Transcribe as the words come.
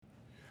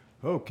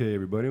Okay,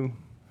 everybody,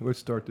 let's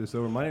start this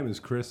over. My name is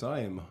Chris.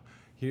 I am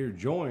here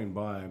joined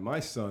by my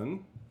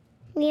son,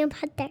 William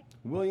Hunter.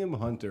 William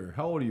Hunter.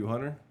 How old are you,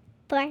 Hunter?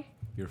 4.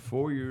 You're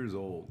 4 years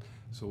old.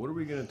 So, what are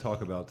we going to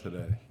talk about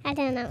today? I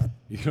don't know.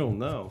 You don't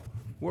know.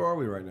 Where are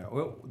we right now?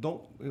 Well,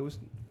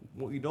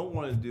 what you don't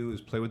want to do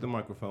is play with the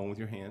microphone with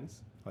your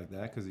hands like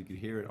that because you could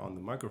hear it on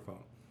the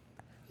microphone.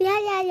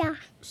 Yeah.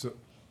 So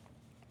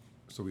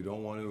we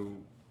don't want to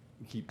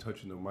keep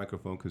touching the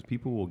microphone because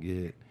people will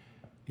get,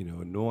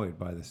 annoyed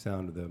by the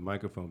sound of the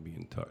microphone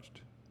being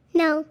touched.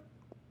 No.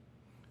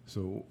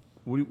 So,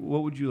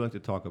 what would you like to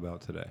talk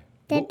about today?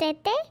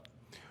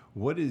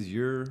 What is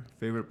your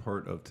favorite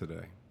part of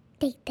today?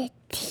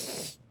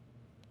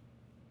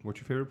 What's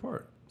your favorite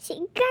part?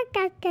 Sing.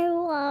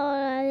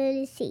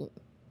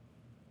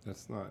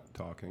 That's not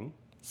talking.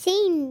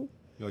 Sing.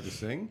 You like to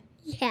sing?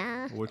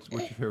 Yeah. What's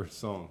your favorite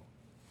song?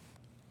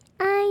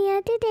 I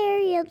am the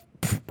area.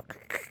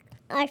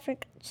 I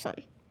forgot some.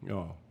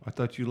 Oh, I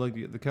thought you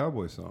liked the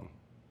cowboy song.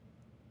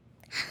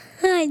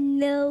 I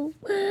know.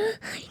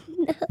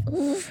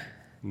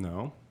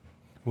 No.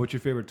 What's your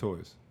favorite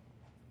toys?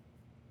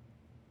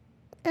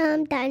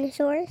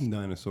 Dinosaurs.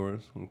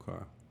 Dinosaurs.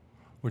 Okay.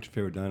 What's your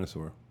favorite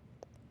dinosaur?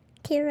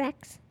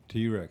 T-Rex.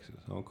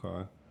 T-Rexes.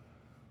 Okay.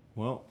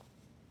 Well,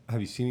 have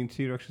you seen any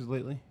T-Rexes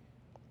lately?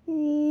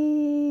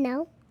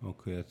 No.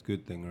 Okay, that's a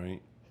good thing,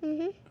 right?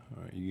 Mhm.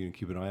 All right, you gonna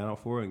keep an eye out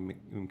for it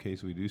in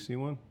case we do see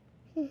one?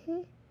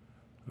 Mhm.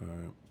 All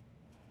right.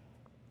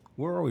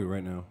 Where are we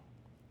right now?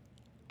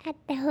 At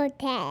the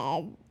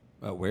hotel.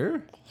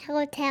 Where?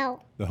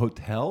 Hotel. The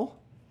hotel?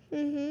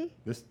 Mhm.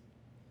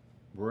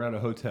 We're at a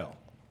hotel.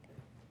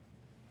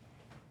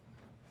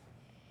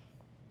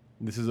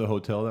 This is a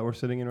hotel that we're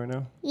sitting in right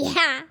now?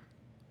 Yeah.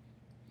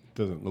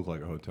 Doesn't look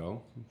like a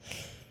hotel.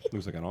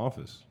 Looks like an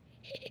office.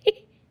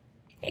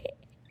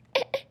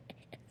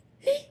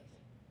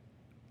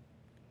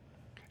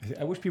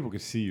 I wish people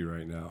could see you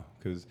right now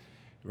because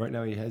right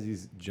now he has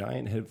these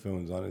giant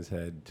headphones on his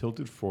head,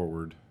 tilted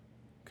forward,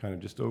 kind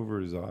of just over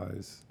his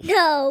eyes,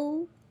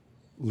 No.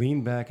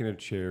 leaned back in a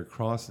chair,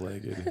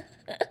 cross-legged,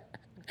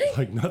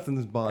 like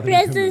nothing's bothering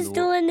Chris him. is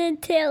doing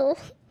it too.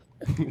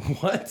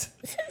 What?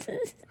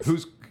 You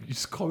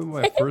just call me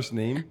by my first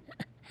name?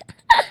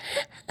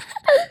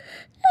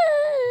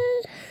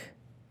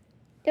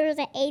 There's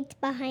an 8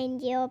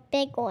 behind you, a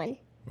big one.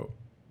 Oh.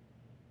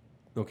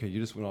 Okay, you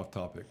just went off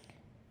topic.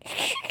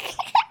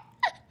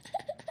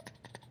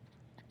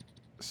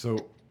 So,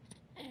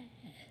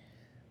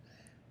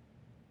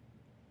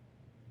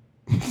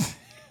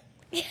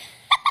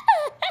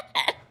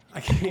 I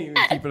can't even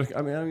keep it.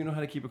 I mean, I don't even know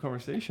how to keep a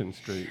conversation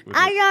straight. With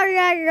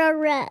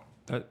it.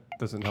 That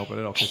doesn't help it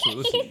at all. Okay, so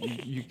listen,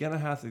 you're gonna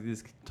have to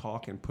just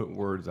talk and put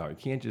words out. You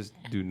can't just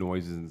do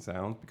noises and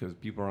sounds because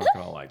people aren't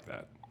gonna like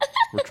that.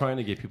 We're trying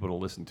to get people to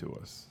listen to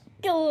us.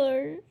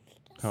 Gorse.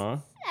 Huh?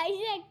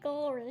 I said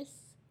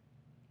gorse.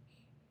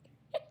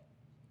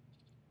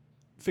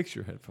 Fix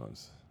your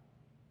headphones.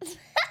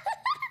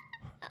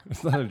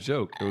 It's not a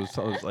joke. I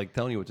was like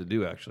telling you what to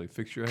do, actually.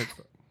 Fix your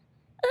headphones.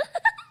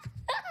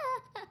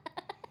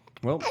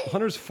 Well,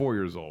 Hunter's 4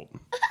 years old,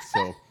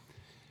 so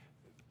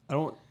I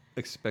don't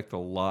expect a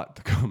lot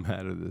to come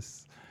out of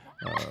this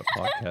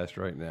podcast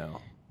right now.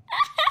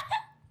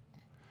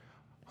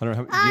 Hunter,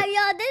 hey, do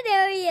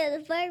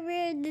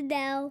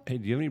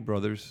you have any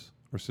brothers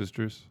or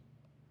sisters?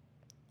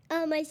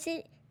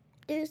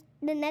 There's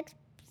the next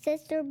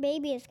sister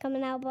baby is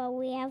coming out, but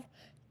we have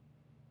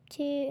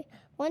 2.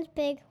 One's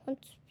big, one's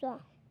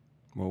small.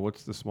 Well,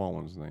 what's the small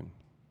one's name?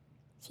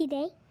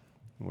 Today,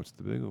 What's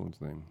the big one's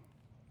name?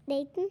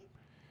 Nathan.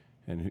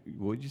 And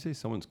what did you say?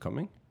 Someone's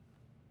coming?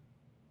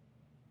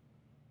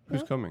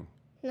 Who's No. coming?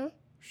 No.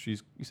 You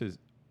says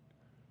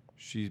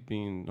she's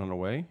being on her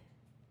way?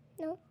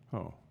 No.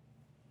 Oh.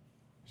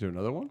 Is there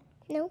another one?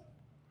 No.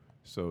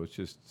 So it's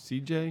just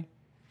CJ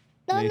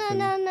No. Nathan.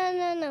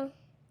 No.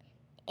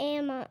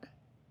 Emma.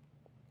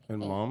 and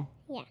Mom?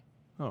 Yeah.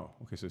 Oh,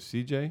 okay. So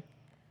CJ,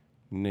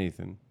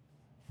 Nathan,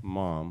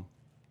 Mom,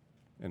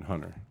 and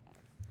Hunter,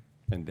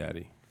 and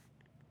Daddy.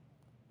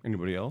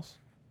 Anybody else?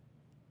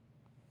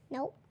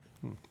 Nope.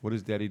 What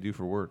does Daddy do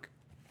for work?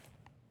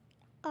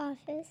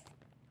 Office.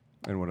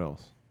 And what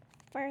else?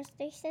 Fire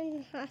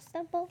station.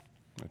 Hospital.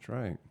 That's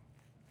right.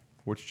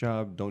 Which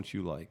job don't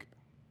you like?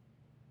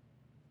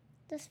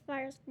 This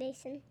fire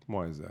station.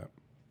 Why is that?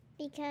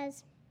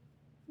 Because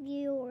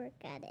you work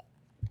at it.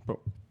 But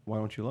why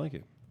don't you like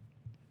it?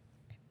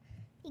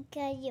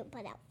 Because you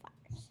put out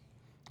fires.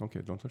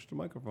 Okay, don't touch the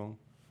microphone.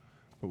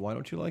 But why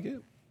don't you like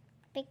it?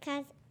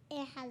 Because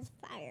it has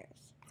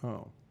fires.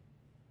 Oh.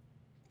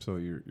 So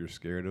you're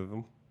scared of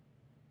them?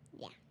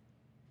 Yeah.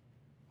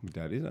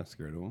 Daddy's not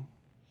scared of them.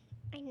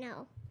 I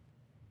know.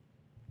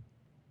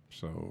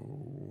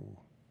 So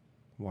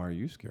why are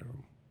you scared of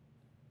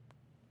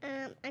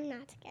them? I'm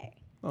not scared.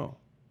 Oh.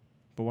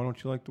 But why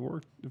don't you like to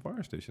work the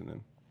fire station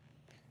then?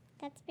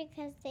 That's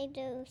because they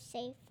do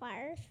save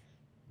fires.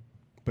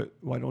 But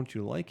why don't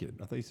you like it?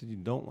 I thought you said you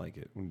don't like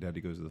it when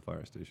Daddy goes to the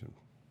fire station.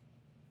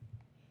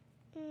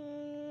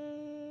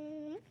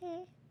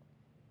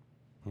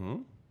 Hmm?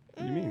 What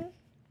do you mean?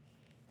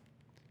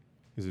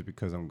 Is it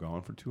because I'm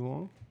gone for too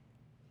long?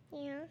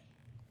 Yeah.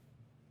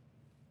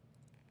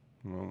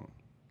 Well,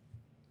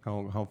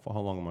 how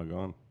long am I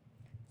gone?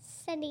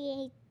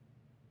 78.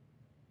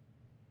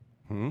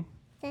 Hmm?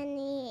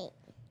 78.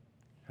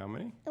 How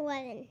many?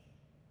 11.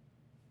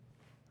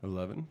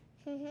 11?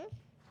 Mhm.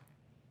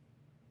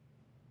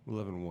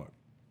 11 what?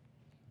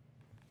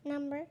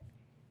 Number.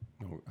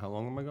 No, how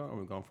long am I gone?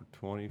 I'm gone for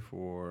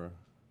 24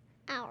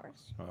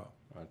 Hours. Oh,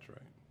 that's right.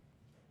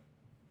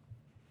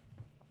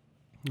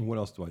 And what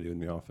else do I do in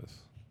the office?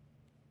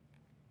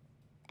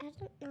 I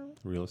don't know.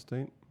 Real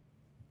estate?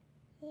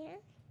 Yeah.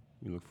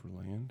 You look for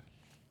land?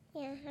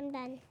 Yeah, I'm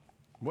done.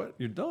 What?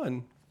 You're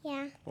done?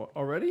 Yeah.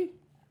 Already?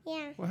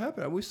 Yeah. What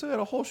happened? We still got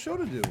a whole show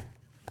to do.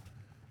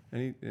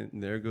 And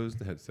there goes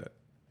the headset.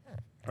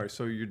 All right,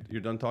 so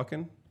you're done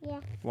talking? Yeah.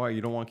 Why?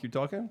 You don't want to keep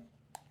talking?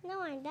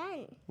 No, I'm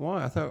done.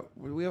 Why? I thought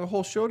we have a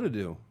whole show to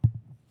do.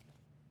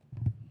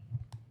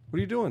 What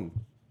are you doing?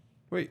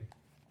 Wait,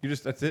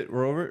 that's it?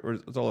 We're over it? Or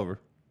it's all over?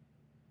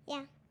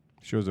 Yeah.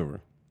 Show's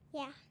over.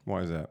 Yeah.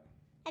 Why is that?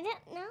 I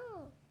don't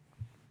know.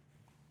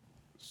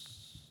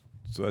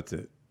 So that's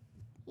it?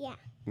 Yeah.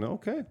 No,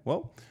 okay.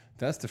 Well,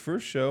 that's the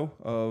first show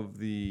of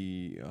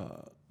the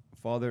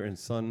father and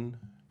son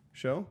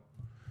show.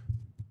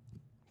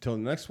 Till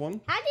the next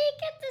one. How do you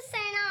get the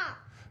sign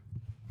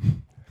off?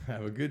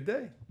 Have a good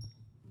day.